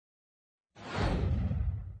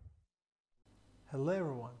Hello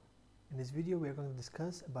everyone. In this video we are going to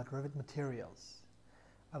discuss about Revit materials.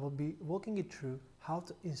 I will be walking you through how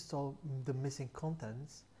to install the missing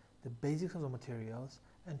contents, the basics of the materials,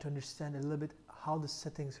 and to understand a little bit how the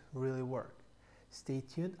settings really work. Stay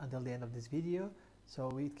tuned until the end of this video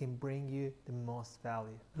so it can bring you the most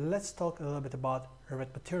value. Let's talk a little bit about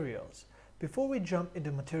Revit materials. Before we jump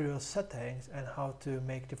into material settings and how to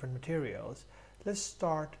make different materials, let's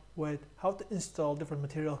start with how to install different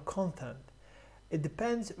material content. It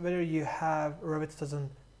depends whether you have Revit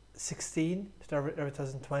 2016 to Revit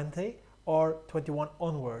 2020 or 21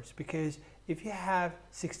 onwards, because if you have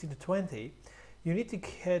 16 to 20, you need to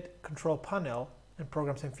hit Control Panel and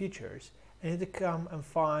Programs and Features, and you need to come and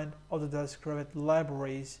find Autodesk Revit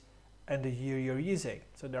libraries and the year you're using.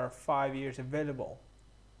 So there are 5 years available.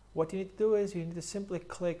 What you need to do is you need to simply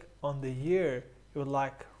click on the year you would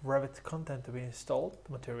like Revit content to be installed,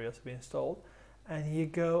 the materials to be installed, and you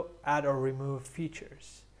go add or remove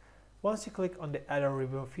features. Once you click on the add or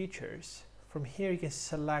remove features, from here you can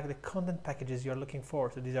select the content packages you're looking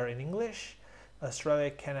for. So these are in English, Australia,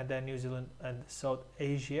 Canada, New Zealand, and South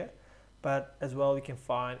Asia, but as well you can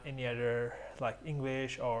find any other like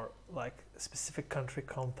English or like specific country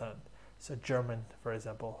content. So German, for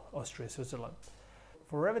example, Austria, Switzerland.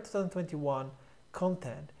 For Revit 2021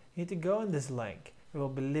 content, you need to go on this link. We will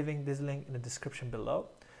be leaving this link in the description below,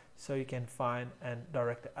 so you can find and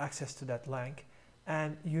direct access to that link.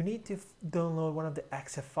 And you need to download one of the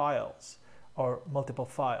EXE files or multiple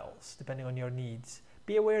files depending on your needs.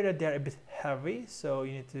 Be aware that they're a bit heavy, so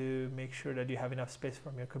you need to make sure that you have enough space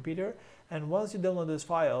from your computer. And once you download those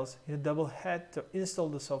files, you double head to install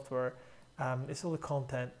the software, install the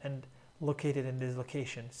content, and locate it in this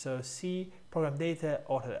location. So see Program Data,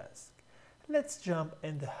 Autodesk. Let's jump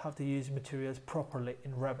into how to use materials properly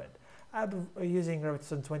in Revit. I'm using Revit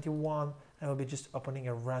 2021 and will be just opening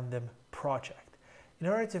a random project. In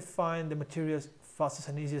order to find the materials fastest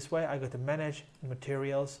and easiest way, I go to Manage and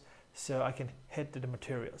Materials, so I can hit the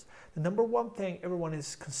materials. The number one thing everyone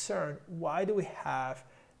is concerned, why do we have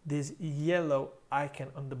this yellow icon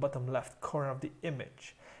on the bottom left corner of the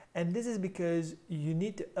image? And this is because you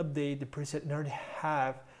need to update the preset in order to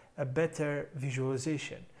have a better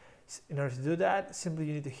visualization. In order to do that, simply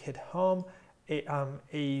you need to hit Home,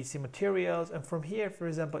 AEC Materials, and from here, for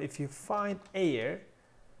example, if you find Air,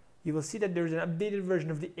 you will see that there's an updated version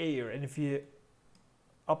of the Air, and if you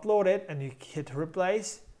upload it and you hit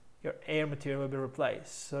Replace, your Air material will be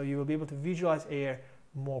replaced, so you will be able to visualize Air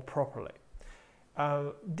more properly.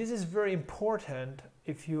 This is very important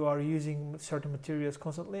if you are using certain materials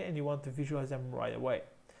constantly and you want to visualize them right away.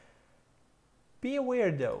 Be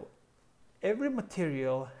aware though, every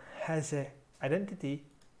material has an identity,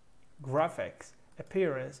 graphics,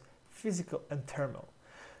 appearance, physical, and thermal.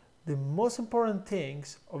 The most important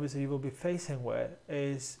things obviously you will be facing with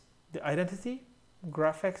is the identity,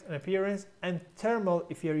 graphics and appearance, and thermal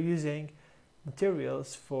if you're using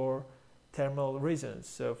materials for thermal reasons,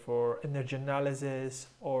 so for energy analysis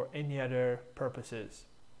or any other purposes.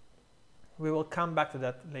 We will come back to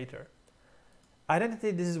that later.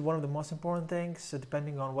 Identity, this is one of the most important things, so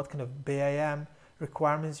depending on what kind of BIM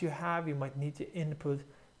requirements you have, you might need to input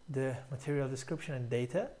the material description and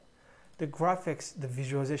data. The graphics, the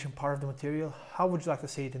visualization part of the material, how would you like to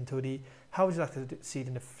see it in 2D, how would you like to see it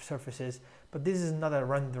in the surfaces, but this is not a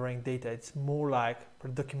rendering data, it's more like for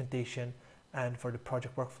documentation and for the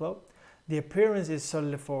project workflow. The appearance is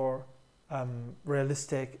solely for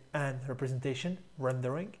realistic and representation,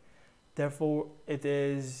 rendering. Therefore, it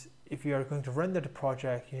is, if you are going to render the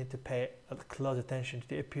project, you need to pay close attention to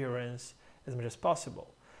the appearance as much as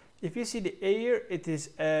possible. If you see the Air, it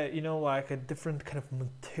is like a different kind of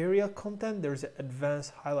material content. There's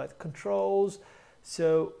advanced highlight controls.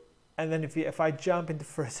 So, and then if I jump into,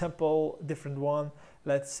 for example, different one,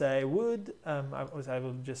 let's say wood, I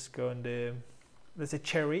will just go into, let's say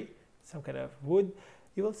cherry, some kind of wood,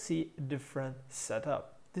 you will see a different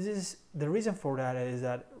setup. This is the reason for that is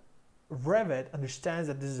that Revit understands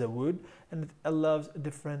that this is a wood and it allows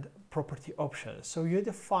different property options. So you need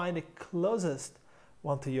to find the closest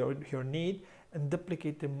one to your need and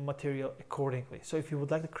duplicate the material accordingly. So if you would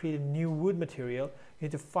like to create a new wood material, you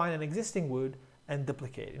need to find an existing wood and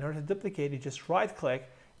duplicate. In order to duplicate, you just right click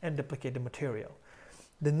and duplicate the material.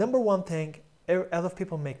 The number one thing, a lot of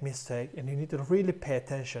people make mistake, and you need to really pay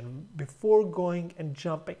attention before going and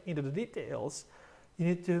jumping into the details. You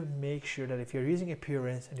need to make sure that if you're using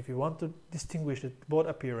appearance and if you want to distinguish both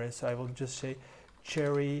appearance, so I will just say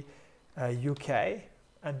Cherry UK,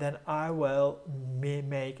 and then I will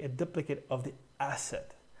make a duplicate of the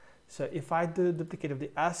asset. So if I do a duplicate of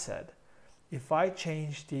the asset, if I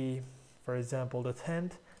change the, for example, the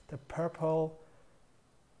tint, the purple,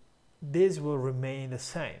 this will remain the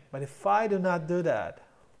same. But if I do not do that,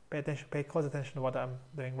 pay close attention to what I'm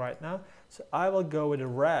doing right now. So I will go with a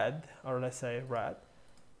red, or let's say red,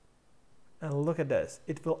 and look at this.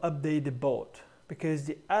 It will update the both because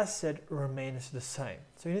the asset remains the same.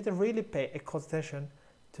 So you need to really pay close attention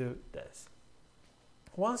to this.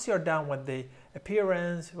 Once you're done with the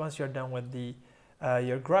appearance, once you're done with the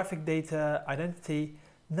your graphic data, identity,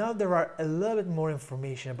 now there are a little bit more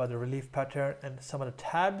information about the relief pattern and some of the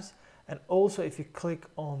tabs. And also if you click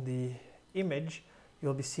on the image,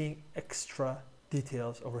 you'll be seeing extra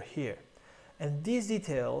details over here. And these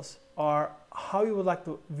details are how you would like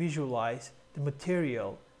to visualize the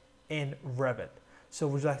material in Revit. So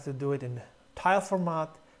would you like to do it in tile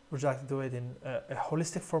format? Would you like to do it in a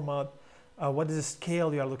holistic format? What is the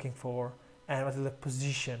scale you are looking for? And what is the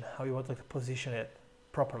position, how you want to position it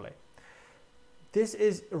properly. This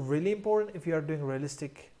is really important if you are doing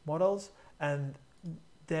realistic models, and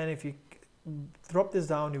then if you drop this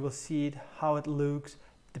down, you will see it, how it looks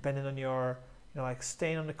depending on your like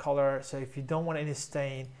stain on the color. So if you don't want any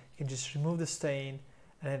stain, you can just remove the stain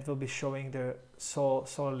and it will be showing the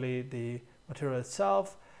solely the material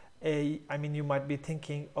itself. I mean, you might be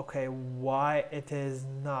thinking, okay, why it is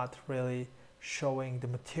not really showing the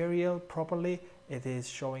material properly? It is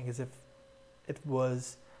showing as if it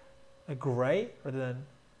was a gray rather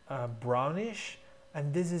than brownish,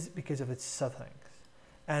 and this is because of its settings.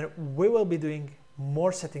 And we will be doing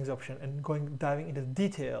more settings option and diving into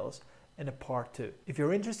details in a part 2. If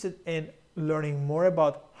you're interested in learning more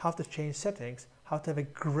about how to change settings, how to have a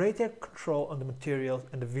greater control on the materials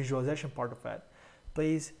and the visualization part of it,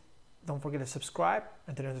 please don't forget to subscribe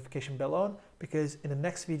and turn the notification bell on, because in the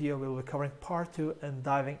next video we will be covering part 2 and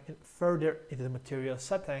diving further into the material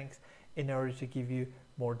settings in order to give you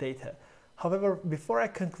more data. However, before I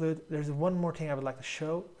conclude, there's one more thing I would like to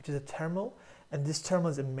show, which is a thermal. And this thermal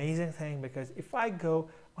is an amazing thing, because if I go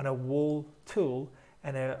on a wall tool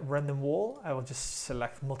and a random wall, I will just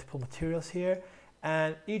select multiple materials here,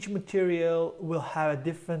 and each material will have a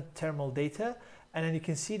different thermal data. And then you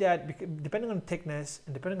can see that depending on thickness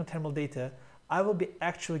and depending on thermal data, I will be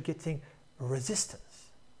actually getting resistance.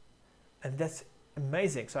 And that's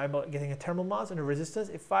amazing. So I'm getting a thermal mass and a resistance.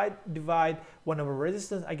 If I divide 1 over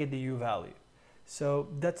resistance, I get the U value. So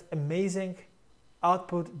that's amazing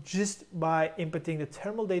output just by inputting the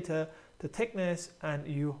thermal data, the thickness, and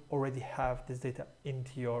you already have this data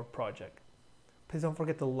into your project. Please don't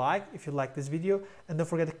forget to like if you like this video, and don't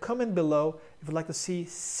forget to comment below if you'd like to see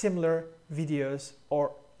similar videos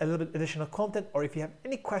or a little bit additional content, or if you have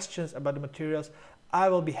any questions about the materials. I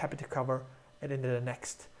will be happy to cover it in the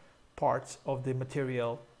next parts of the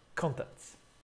material contents.